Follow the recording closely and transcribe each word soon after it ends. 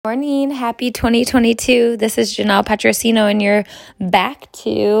Morning. Happy 2022. This is Janelle Petrosino, and you're back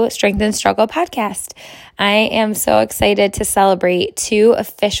to Strength and Struggle podcast. I am so excited to celebrate 2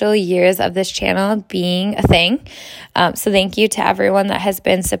 official years of this channel being a thing. So thank you to everyone that has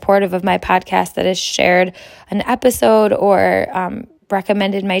been supportive of my podcast, that has shared an episode or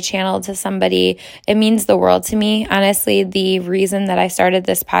recommended my channel to somebody. It means the world to me. Honestly, the reason that I started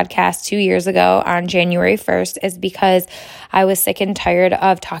this podcast 2 years ago on January 1st is because I was sick and tired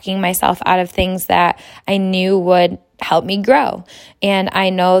of talking myself out of things that I knew would help me grow. And I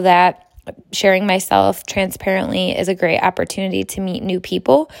know that sharing myself transparently is a great opportunity to meet new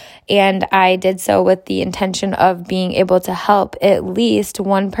people. And I did so with the intention of being able to help at least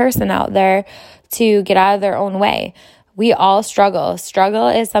one person out there to get out of their own way. We all struggle. Struggle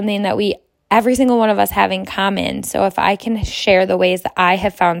is something that every single one of us have in common. So if I can share the ways that I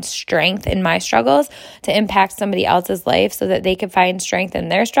have found strength in my struggles to impact somebody else's life so that they can find strength in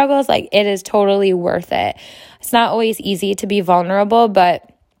their struggles, it is totally worth it. It's not always easy to be vulnerable, but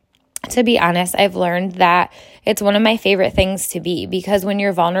to be honest, I've learned that it's one of my favorite things to be, because when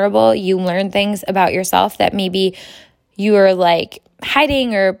you're vulnerable, you learn things about yourself that maybe you are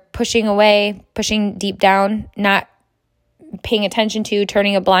hiding or pushing away, pushing deep down, not paying attention to,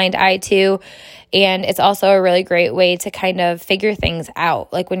 turning a blind eye to. And it's also a really great way to kind of figure things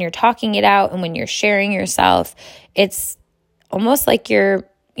out. Like when you're talking it out and when you're sharing yourself, it's almost like you're,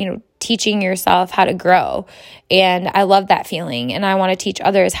 teaching yourself how to grow. And I love that feeling. And I want to teach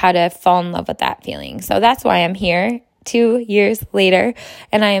others how to fall in love with that feeling. So that's why I'm here 2 years later.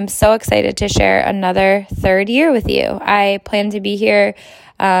 And I am so excited to share another 3rd year with you. I plan to be here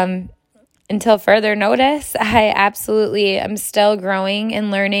until further notice. I absolutely am still growing and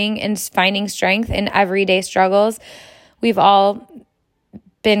learning and finding strength in everyday struggles. We've all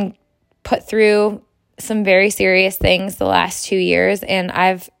been put through some very serious things the last 2 years, and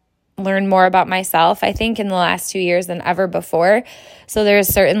I've learned more about myself, I think, in the last 2 years than ever before. So there's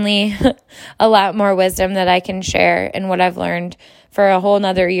certainly a lot more wisdom that I can share in what I've learned for a whole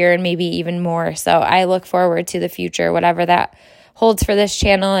nother year and maybe even more. So I look forward to the future, whatever that holds for this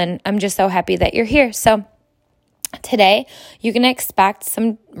channel, and I'm just so happy that you're here. So today, you can expect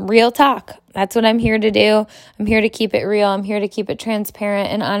some real talk. That's what I'm here to do. I'm here to keep it real. I'm here to keep it transparent.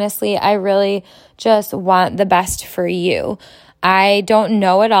 And honestly, I really just want the best for you. I don't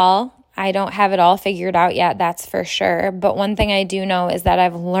know it all. I don't have it all figured out yet, that's for sure. But one thing I do know is that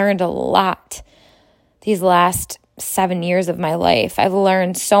I've learned a lot these last 7 years of my life. I've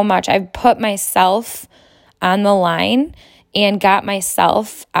learned so much. I've put myself on the line and got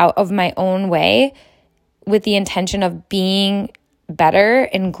myself out of my own way with the intention of being better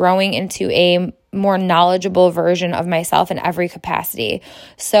and growing into a more knowledgeable version of myself in every capacity.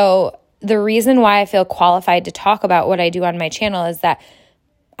 So the reason why I feel qualified to talk about what I do on my channel is that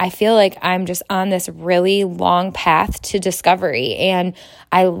I feel like I'm just on this really long path to discovery, and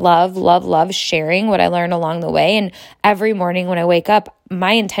I love, love, love sharing what I learn along the way. And every morning when I wake up,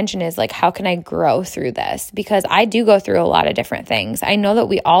 my intention is how can I grow through this? Because I do go through a lot of different things. I know that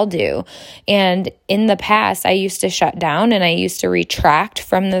we all do. And in the past, I used to shut down and I used to retract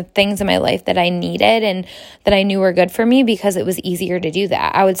from the things in my life that I needed and that I knew were good for me, because it was easier to do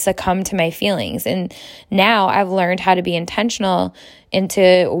that. I would succumb to my feelings. And now I've learned how to be intentional and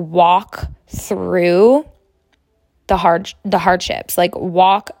to walk through the hardships,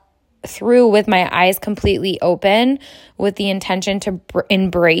 walk through with my eyes completely open with the intention to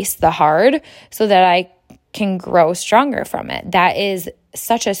embrace the hard so that I can grow stronger from it. That is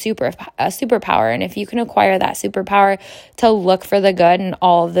such a superpower. And if you can acquire that superpower to look for the good and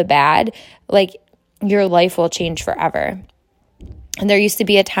all of the bad, your life will change forever. And there used to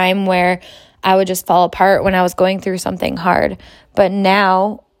be a time where I would just fall apart when I was going through something hard. But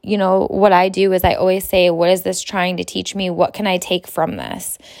now, what I do is I always say, what is this trying to teach me? What can I take from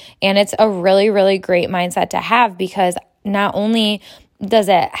this? And it's a really, really great mindset to have, because not only does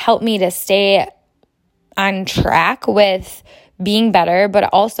it help me to stay on track with being better, but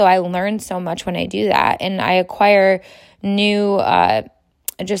also I learn so much when I do that. And I acquire new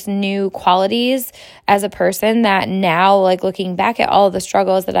qualities as a person that now, looking back at all of the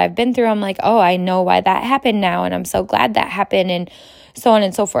struggles that I've been through, I'm oh, I know why that happened now. And I'm so glad that happened, and so on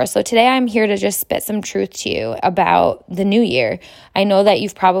and so forth. So today I'm here to just spit some truth to you about the new year. I know that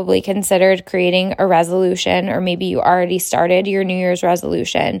you've probably considered creating a resolution, or maybe you already started your New Year's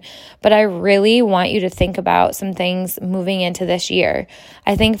resolution, but I really want you to think about some things moving into this year.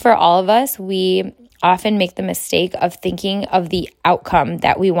 I think for all of us, we often make the mistake of thinking of the outcome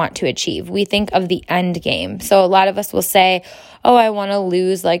that we want to achieve. We think of the end game. So a lot of us will say, oh, I want to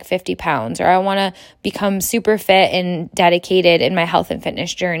lose like 50 pounds, or I want to become super fit and dedicated in my health and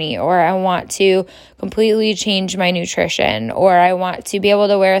fitness journey, or I want to completely change my nutrition, or I want to be able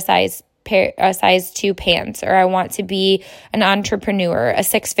to wear a size 2 pants, or I want to be an entrepreneur, a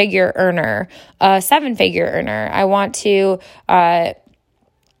 6-figure earner, a 7-figure earner. I want to,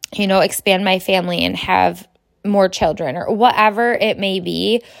 expand my family and have more children, or whatever it may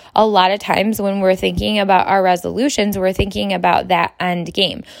be. A lot of times when we're thinking about our resolutions, we're thinking about that end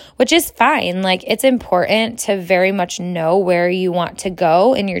game, which is fine. Like, it's important to very much know where you want to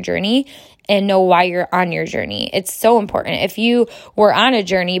go in your journey and know why you're on your journey. It's so important. If you were on a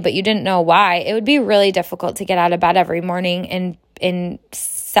journey but you didn't know why, it would be really difficult to get out of bed every morning and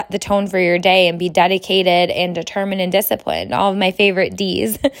set the tone for your day and be dedicated and determined and disciplined. All of my favorite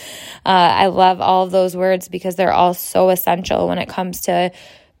Ds. I love all of those words because they're all so essential when it comes to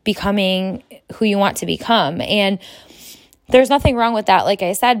becoming who you want to become. And there's nothing wrong with that, like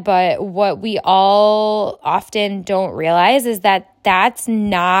I said, but what we all often don't realize is that that's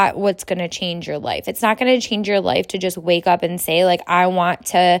not what's going to change your life. It's not going to change your life to just wake up and say, like, I want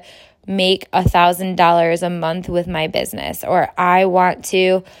to make $1,000 a month with my business, or I want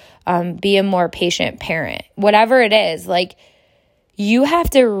to be a more patient parent. Whatever it is, like, you have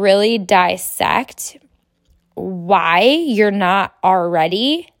to really dissect why you're not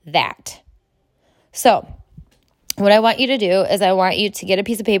already that. So what I want you to do is I want you to get a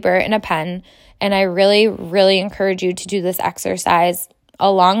piece of paper and a pen, and I really, really encourage you to do this exercise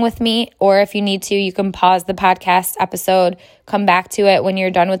along with me, or if you need to, you can pause the podcast episode, come back to it when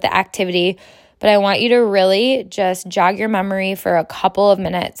you're done with the activity. But I want you to really just jog your memory for a couple of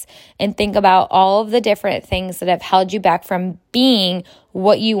minutes and think about all of the different things that have held you back from being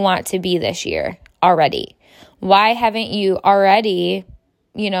what you want to be this year already. Why haven't you already,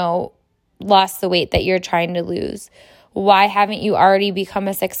 lost the weight that you're trying to lose? Why haven't you already become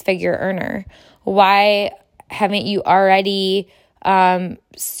a 6-figure earner? Why haven't you already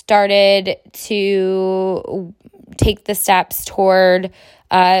started to take the steps toward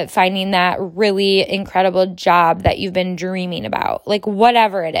finding that really incredible job that you've been dreaming about? Like,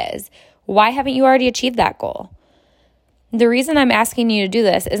 whatever it is, why haven't you already achieved that goal? The reason I'm asking you to do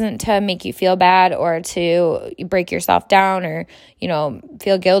this isn't to make you feel bad or to break yourself down or,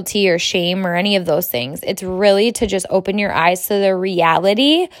 feel guilty or shame or any of those things. It's really to just open your eyes to the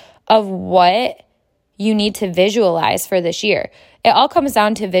reality of what you need to visualize for this year. It all comes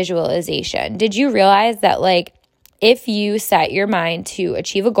down to visualization. Did you realize that, like, if you set your mind to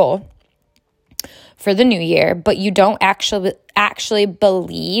achieve a goal for the new year, but you don't actually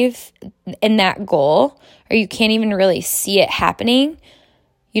believe in that goal, or you can't even really see it happening,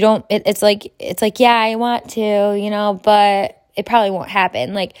 it's like, yeah, I want to, but it probably won't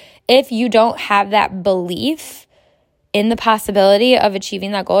happen. Like, if you don't have that belief in the possibility of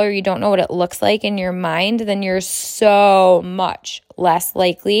achieving that goal, or you don't know what it looks like in your mind, then you're so much less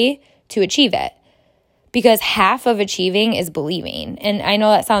likely to achieve it. Because half of achieving is believing. And I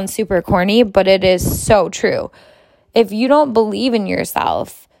know that sounds super corny, but it is so true. If you don't believe in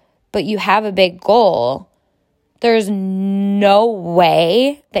yourself, but you have a big goal, there's no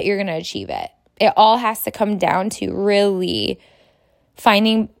way that you're going to achieve it. It all has to come down to really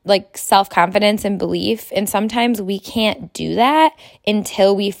finding like self-confidence and belief. And sometimes we can't do that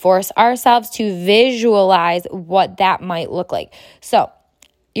until we force ourselves to visualize what that might look like. So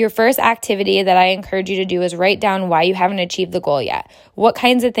your first activity that I encourage you to do is write down why you haven't achieved the goal yet. What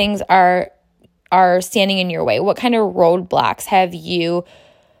kinds of things are standing in your way? What kind of roadblocks have you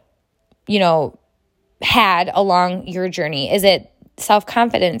had along your journey? Is it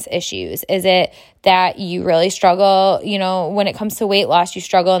self-confidence issues? Is it that you really struggle, when it comes to weight loss, you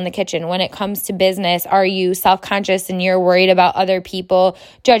struggle in the kitchen? When it comes to business, are you self-conscious and you're worried about other people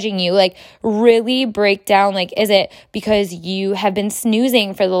judging you? Like, really break down, like, is it because you have been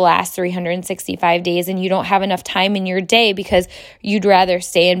snoozing for the last 365 days and you don't have enough time in your day because you'd rather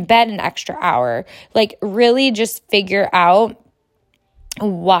stay in bed an extra hour? Like, really just figure out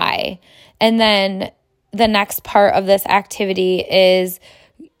why. And then the next part of this activity is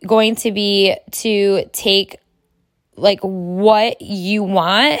going to be to take like what you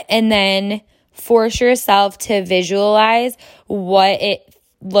want and then force yourself to visualize what it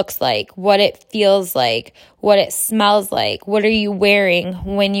looks like, what it feels like, what it smells like, what are you wearing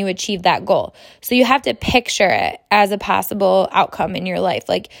when you achieve that goal. So you have to picture it as a possible outcome in your life.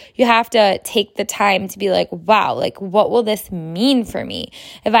 Like you have to take the time to be like, wow, like what will this mean for me?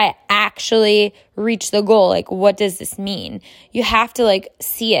 If I actually reach the goal, like what does this mean? You have to like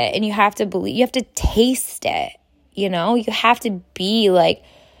see it and you have to believe, you have to taste it, you know? You have to be like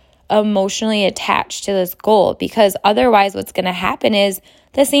emotionally attached to this goal, because otherwise what's going to happen is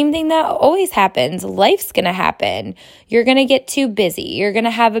the same thing that always happens. Life's going to happen. You're going to get too busy. You're going to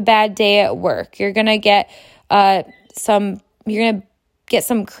have a bad day at work. You're going to get some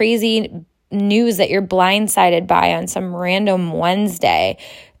crazy news that you're blindsided by on some random Wednesday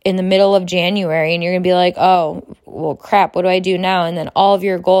in the middle of January, and you're going to be like, oh, well, crap, what do I do now? And then all of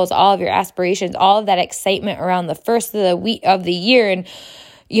your goals, all of your aspirations, all of that excitement around the first of the week of the year, and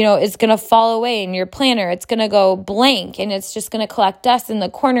you know, it's going to fall away in your planner. It's going to go blank and it's just going to collect dust in the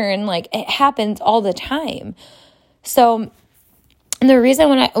corner. And like, it happens all the time. So the reason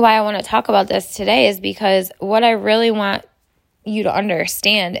why I want to talk about this today is because what I really want you to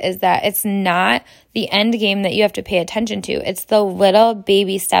understand is that it's not the end game that you have to pay attention to. It's the little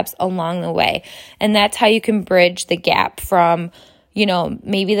baby steps along the way. And that's how you can bridge the gap from, you know,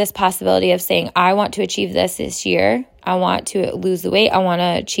 maybe this possibility of saying, I want to achieve this year. I want to lose the weight. I want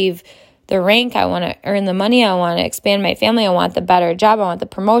to achieve the rank. I want to earn the money. I want to expand my family. I want the better job. I want the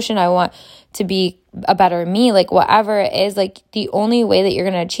promotion. I want to be a better me. Like whatever it is, like the only way that you're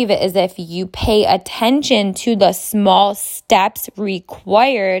going to achieve it is if you pay attention to the small steps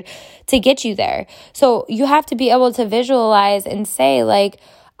required to get you there. So you have to be able to visualize and say like,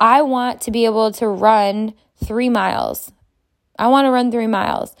 I want to be able to run 3 miles. I want to run 3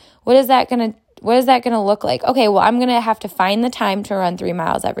 miles. What is that going to look like? Okay, well, I'm going to have to find the time to run 3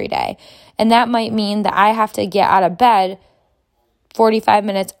 miles every day. And that might mean that I have to get out of bed 45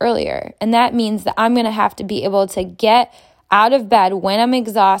 minutes earlier. And that means that I'm going to have to be able to get out of bed when I'm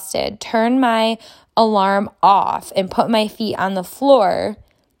exhausted, turn my alarm off, and put my feet on the floor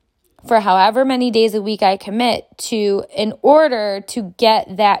for however many days a week I commit to in order to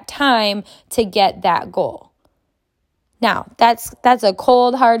get that time to get that goal. Now, that's a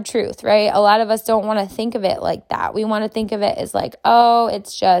cold, hard truth, right? A lot of us don't want to think of it like that. We want to think of it as like, oh,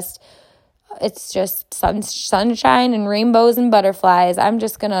 it's just sunshine and rainbows and butterflies. I'm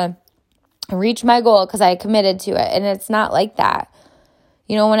just going to reach my goal because I committed to it. And it's not like that.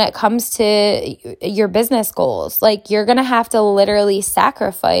 You know, when it comes to your business goals, like you're going to have to literally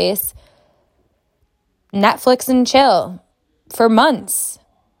sacrifice Netflix and chill for months.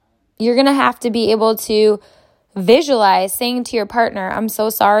 You're going to have to be able to visualize saying to your partner, I'm so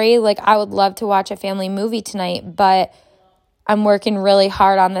sorry, like I would love to watch a family movie tonight, but I'm working really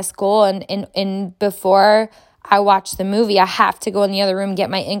hard on this goal, and before I watch the movie, I have to go in the other room, get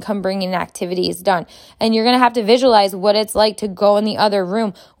my income bringing activities done. And you're going to have to visualize what it's like to go in the other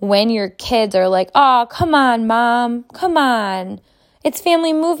room when your kids are like, oh, come on, mom, come on. It's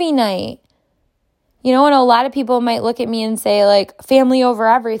family movie night. You know, and a lot of people might look at me and say like family over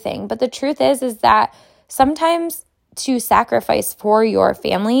everything. But the truth is that sometimes to sacrifice for your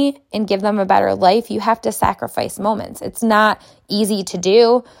family and give them a better life, you have to sacrifice moments. It's not easy to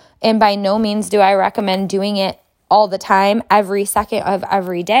do. And by no means do I recommend doing it all the time, every second of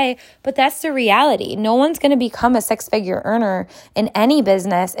every day. But that's the reality. No one's going to become a 6-figure earner in any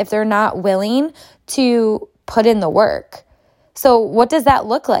business if they're not willing to put in the work. So what does that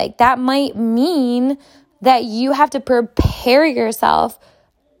look like? That might mean that you have to prepare yourself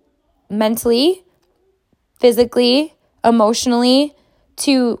mentally, physically, emotionally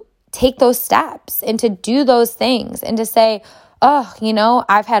to take those steps and to do those things and to say, oh, you know,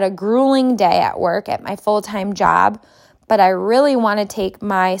 I've had a grueling day at work at my full-time job, but I really want to take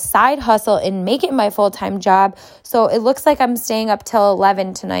my side hustle and make it my full-time job. So it looks like I'm staying up till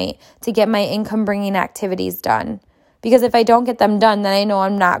 11 tonight to get my income-bringing activities done. Because if I don't get them done, then I know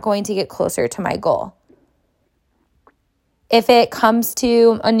I'm not going to get closer to my goal. If it comes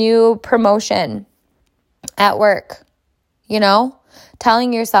to a new promotion at work, you know,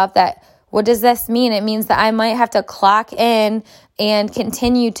 telling yourself that, what does this mean? It means that I might have to clock in and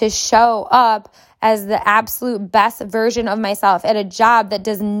continue to show up as the absolute best version of myself at a job that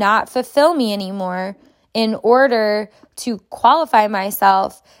does not fulfill me anymore in order to qualify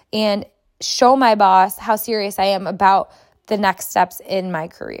myself and show my boss how serious I am about the next steps in my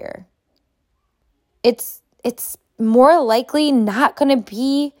career. It's more likely not going to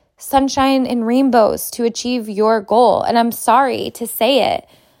be sunshine and rainbows to achieve your goal. And I'm sorry to say it,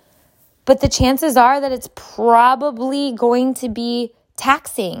 but the chances are that it's probably going to be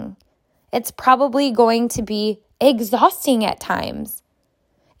taxing. It's probably going to be exhausting at times.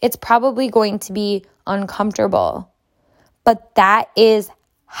 It's probably going to be uncomfortable, but that is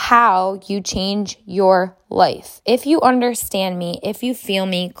how you change your life. If you understand me, if you feel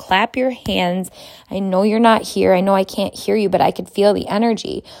me, clap your hands. I know you're not here. I know I can't hear you, but I could feel the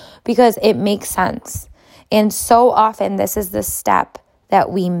energy because it makes sense. And so often this is the step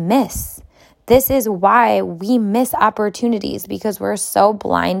that we miss. This is why we miss opportunities, because we're so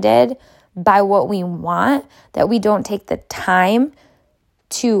blinded by what we want that we don't take the time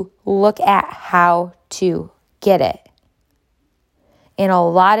to look at how to get it. And a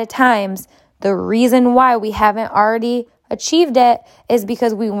lot of times, the reason why we haven't already achieved it is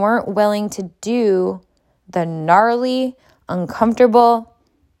because we weren't willing to do the gnarly, uncomfortable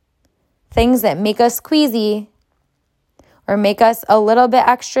things that make us queasy or make us a little bit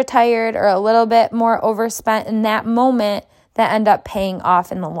extra tired or a little bit more overspent in that moment that end up paying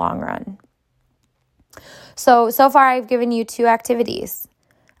off in the long run. So far I've given you 2 activities.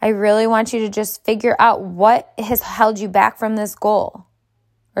 I really want you to just figure out what has held you back from this goal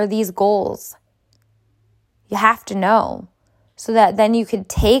or these goals. You have to know so that then you could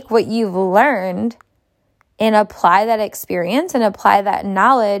take what you've learned and apply that experience and apply that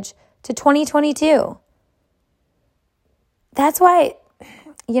knowledge to 2022. That's why,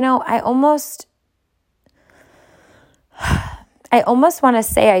 I almost want to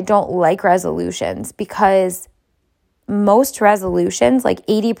say I don't like resolutions, because most resolutions, like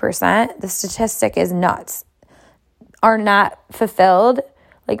 80%, the statistic is nuts, are not fulfilled.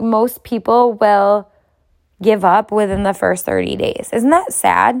 Like most people will give up within the first 30 days. Isn't that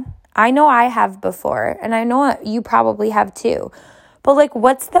sad? I know I have before, and I know you probably have too. But like,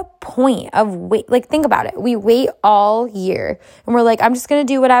 what's the point of wait? Like, think about it. We wait all year and we're like, I'm just going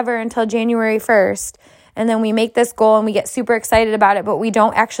to do whatever until January 1st. And then we make this goal and we get super excited about it, but we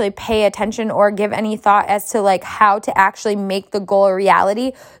don't actually pay attention or give any thought as to like how to actually make the goal a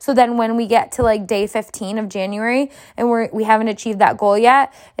reality. So then when we get to like day 15 of January and we haven't achieved that goal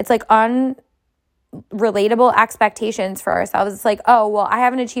yet, it's like unrelatable expectations for ourselves. It's like, oh, well, I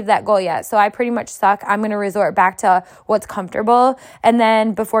haven't achieved that goal yet, so I pretty much suck. I'm going to resort back to what's comfortable. And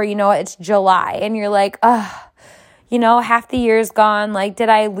then before you know it, it's July and you're like, half the year's gone. Like, did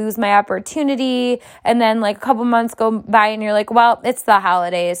I lose my opportunity? And then like a couple months go by and you're like, well, it's the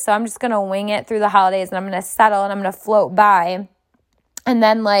holidays, so I'm just going to wing it through the holidays and I'm going to settle and I'm going to float by. And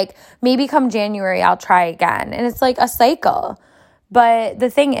then like maybe come January, I'll try again. And it's like a cycle. But the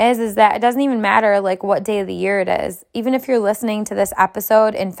thing is that it doesn't even matter like what day of the year it is. Even if you're listening to this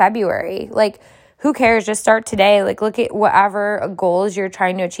episode in February, like who cares? Just start today. Like look at whatever goals you're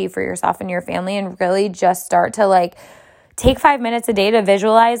trying to achieve for yourself and your family and really just start to like take 5 minutes a day to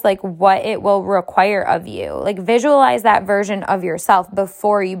visualize like what it will require of you. Like visualize that version of yourself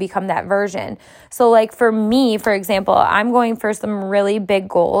before you become that version. So like for me, for example, I'm going for some really big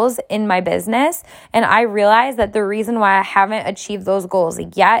goals in my business. And I realize that the reason why I haven't achieved those goals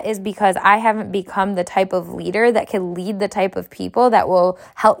yet is because I haven't become the type of leader that can lead the type of people that will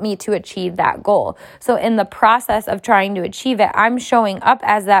help me to achieve that goal. So in the process of trying to achieve it, I'm showing up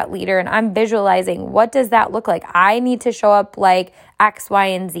as that leader and I'm visualizing what does that look like? I need to show up like X, Y,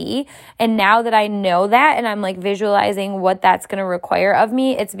 and Z. And now that I know that and I'm like visualizing what that's going to require of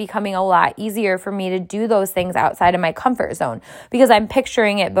me, it's becoming a lot easier for me to do those things outside of my comfort zone because I'm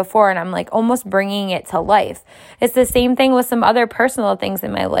picturing it before and I'm like almost bringing it to life. It's the same thing with some other personal things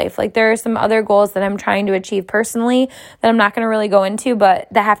in my life. Like there are some other goals that I'm trying to achieve personally that I'm not going to really go into, but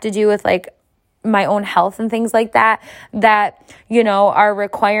that have to do with like my own health and things like that, are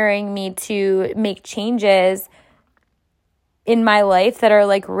requiring me to make changes in my life that are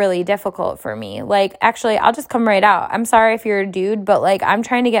like really difficult for me. Like actually, I'll just come right out. I'm sorry if you're a dude, but like I'm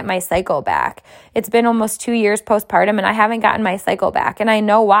trying to get my cycle back. It's been almost 2 years postpartum and I haven't gotten my cycle back. And I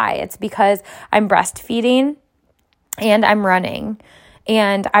know why. It's because I'm breastfeeding and I'm running.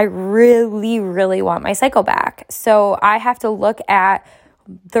 And I really, really want my cycle back. So I have to look at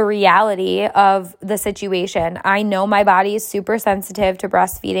the reality of the situation. I know my body is super sensitive to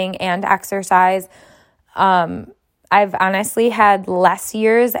breastfeeding and exercise. I've honestly had less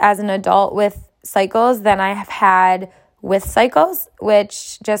years as an adult with cycles than I have had with cycles,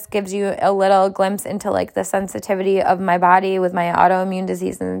 which just gives you a little glimpse into like the sensitivity of my body with my autoimmune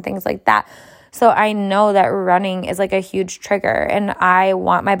disease and things like that. So I know that running is like a huge trigger and I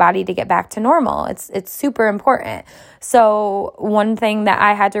want my body to get back to normal. It's super important. So one thing that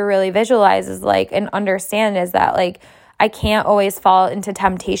I had to really visualize is like and understand is that like I can't always fall into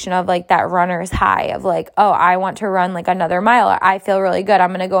temptation of like that runner's high of like, oh, I want to run like another mile, or I feel really good, I'm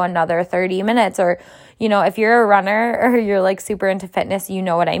going to go another 30 minutes. Or, you know, if you're a runner or you're like super into fitness, you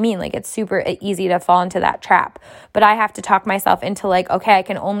know what I mean? Like it's super easy to fall into that trap. But I have to talk myself into like, okay, I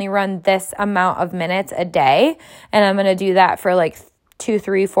can only run this amount of minutes a day, and I'm going to do that for like 2,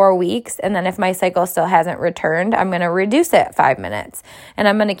 3, 4 weeks. And then if my cycle still hasn't returned, I'm going to reduce it 5 minutes. And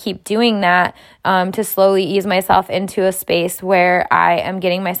I'm going to keep doing that to slowly ease myself into a space where I am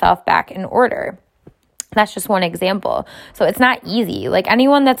getting myself back in order. That's just one example. So it's not easy. Like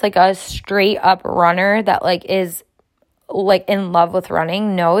anyone that's like a straight up runner that like is like in love with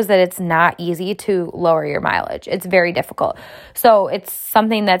running knows that it's not easy to lower your mileage. It's very difficult. So it's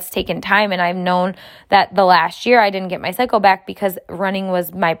something that's taken time, and I've known that the last year I didn't get my cycle back because running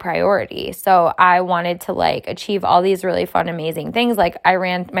was my priority. So I wanted to like achieve all these really fun, amazing things. Like I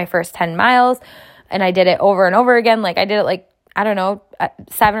ran my first 10 miles and I did it over and over again. Like I did it like, I don't know,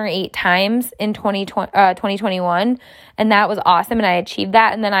 7 or 8 times in 2021. And that was awesome. And I achieved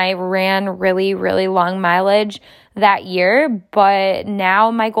that. And then I ran really, really long mileage that year. But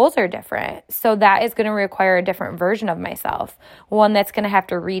now my goals are different. So that is going to require a different version of myself. One that's going to have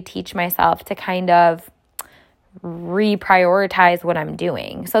to reteach myself to kind of reprioritize what I'm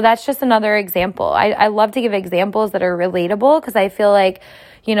doing. So that's just another example. I love to give examples that are relatable because I feel like,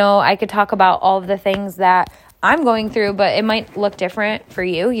 you know, I could talk about all of the things that I'm going through, but it might look different for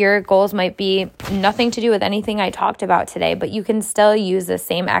you. Your goals might be nothing to do with anything I talked about today, but you can still use the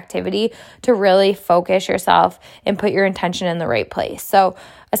same activity to really focus yourself and put your intention in the right place. So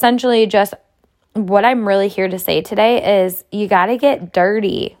essentially just what I'm really here to say today is you got to get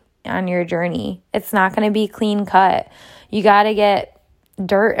dirty on your journey. It's not going to be clean cut. You got to get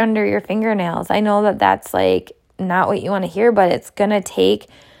dirt under your fingernails. I know that that's like not what you want to hear, but it's going to take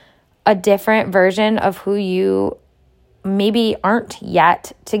a different version of who you maybe aren't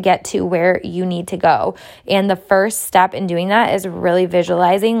yet to get to where you need to go. And the first step in doing that is really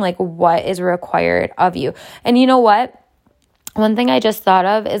visualizing like what is required of you. And you know what? One thing I just thought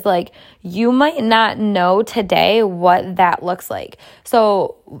of is like, you might not know today what that looks like.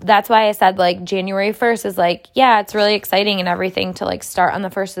 So that's why I said like January 1st is like, yeah, it's really exciting and everything to like start on the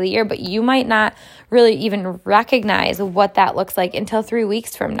first of the year, but you might not really even recognize what that looks like until 3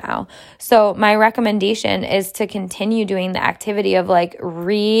 weeks from now. So my recommendation is to continue doing the activity of like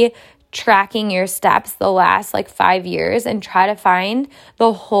tracking your steps the last like 5 years and try to find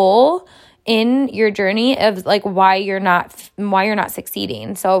the whole in your journey of like why you're not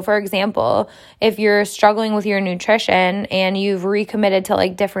succeeding. So for example, if you're struggling with your nutrition and you've recommitted to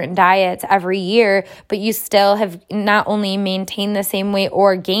like different diets every year, but you still have not only maintained the same weight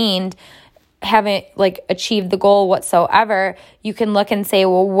or haven't like achieved the goal whatsoever, you can look and say,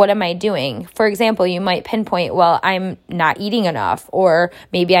 well, what am I doing? For example, you might pinpoint, well, I'm not eating enough, or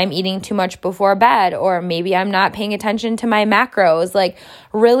maybe I'm eating too much before bed, or maybe I'm not paying attention to my macros. Like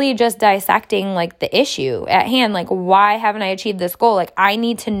really just dissecting like the issue at hand. Like, why haven't I achieved this goal? Like I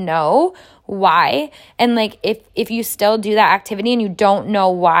need to know why. And like, if you still do that activity and you don't know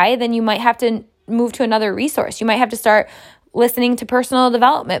why, then you might have to move to another resource. You might have to start listening to personal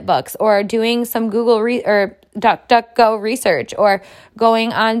development books, or doing some Google or DuckDuckGo research, or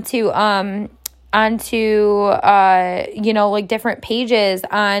going onto like different pages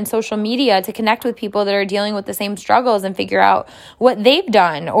on social media to connect with people that are dealing with the same struggles and figure out what they've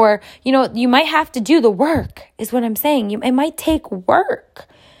done. Or, you know, you might have to do the work is what I'm saying. It might take work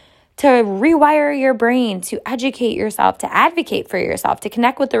to rewire your brain, to educate yourself, to advocate for yourself, to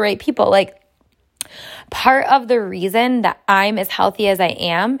connect with the right people. Like, part of the reason that I'm as healthy as I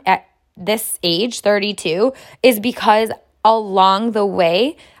am at this age, 32, is because along the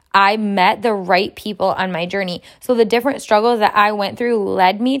way, I met the right people on my journey. So the different struggles that I went through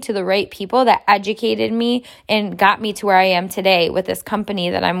led me to the right people that educated me and got me to where I am today with this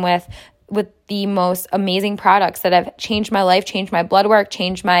company that I'm with the most amazing products that have changed my life, changed my blood work,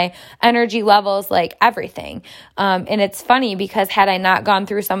 changed my energy levels, like everything. And it's funny because had I not gone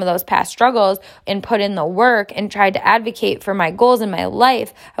through some of those past struggles and put in the work and tried to advocate for my goals in my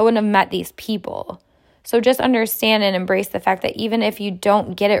life, I wouldn't have met these people. So just understand and embrace the fact that even if you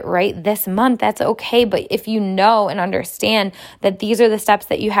don't get it right this month, that's okay. But if you know and understand that these are the steps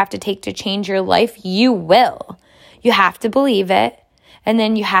that you have to take to change your life, you will. You have to believe it. And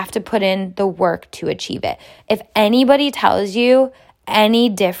then you have to put in the work to achieve it. If anybody tells you any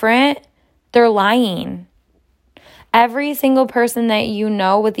different, they're lying. Every single person that you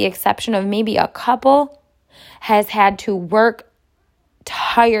know, with the exception of maybe a couple, has had to work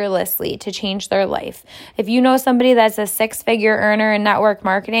tirelessly to change their life. If you know somebody that's a 6-figure earner in network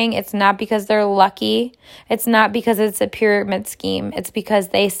marketing, it's not because they're lucky. It's not because it's a pyramid scheme. It's because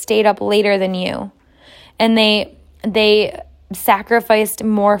they stayed up later than you, and they sacrificed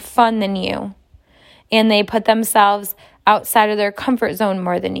more fun than you, and they put themselves outside of their comfort zone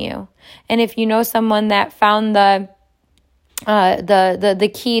more than you. And if you know someone that found the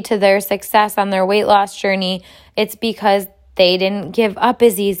key to their success on their weight loss journey, it's because they didn't give up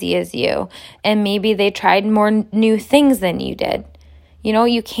as easy as you, and maybe they tried more new things than you did.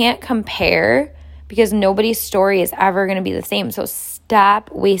 You can't compare, because nobody's story is ever going to be the same. So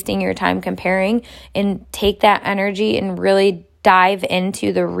stop wasting your time comparing and take that energy and really dive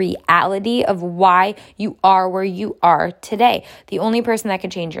into the reality of why you are where you are today. The only person that can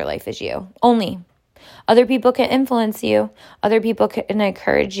change your life is you. Only. Other people can influence you. Other people can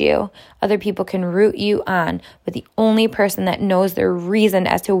encourage you. Other people can root you on. But the only person that knows the reason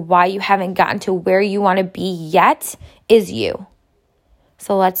as to why you haven't gotten to where you want to be yet is you.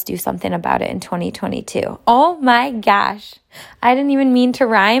 So let's do something about it in 2022. Oh my gosh. I didn't even mean to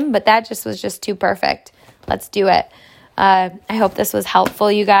rhyme, but that was just too perfect. Let's do it. I hope this was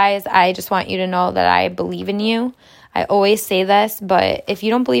helpful, you guys. I just want you to know that I believe in you. I always say this, but if you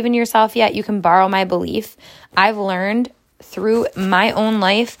don't believe in yourself yet, you can borrow my belief. I've learned through my own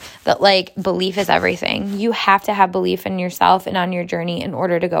life that belief is everything. You have to have belief in yourself and on your journey in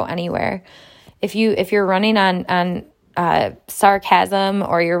order to go anywhere. If you're running on sarcasm,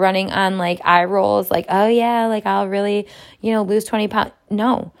 or you're running on eye rolls, oh yeah, I'll really, lose 20 pounds.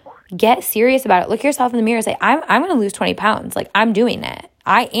 No, get serious about it. Look yourself in the mirror and say, I'm going to lose 20 pounds. I'm doing it.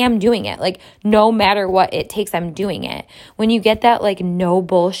 I am doing it. No matter what it takes, I'm doing it. When you get that no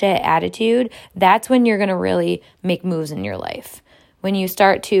bullshit attitude, that's when you're going to really make moves in your life. When you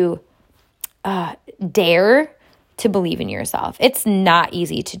start to dare to believe in yourself. It's not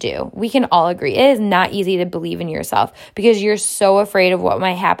easy to do. We can all agree. It is not easy to believe in yourself, because you're so afraid of what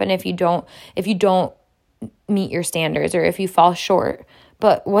might happen if you don't meet your standards, or if you fall short.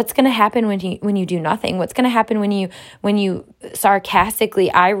 But what's going to happen when you do nothing? What's going to happen when you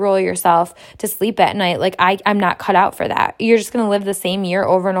sarcastically eye roll yourself to sleep at night? I'm not cut out for that. You're just going to live the same year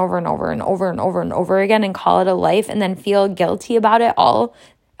over and over and over and over and over and over again and call it a life, and then feel guilty about it all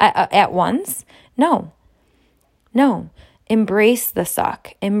at once? No. Embrace the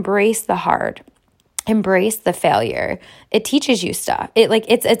suck. Embrace the hard. Embrace the failure. It teaches you stuff.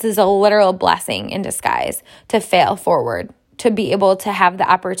 It's a literal blessing in disguise to fail forward, to be able to have the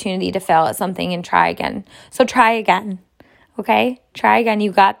opportunity to fail at something and try again. So try again, okay? Try again.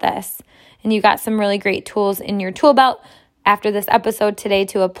 You got this. And you got some really great tools in your tool belt after this episode today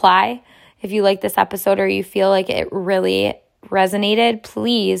to apply. If you like this episode, or you feel like it really resonated,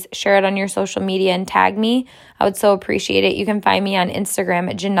 please share it on your social media and tag me. I would so appreciate it. You can find me on Instagram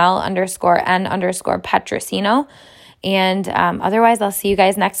at Janelle_N_Petrosino. And otherwise, I'll see you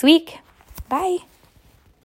guys next week. Bye.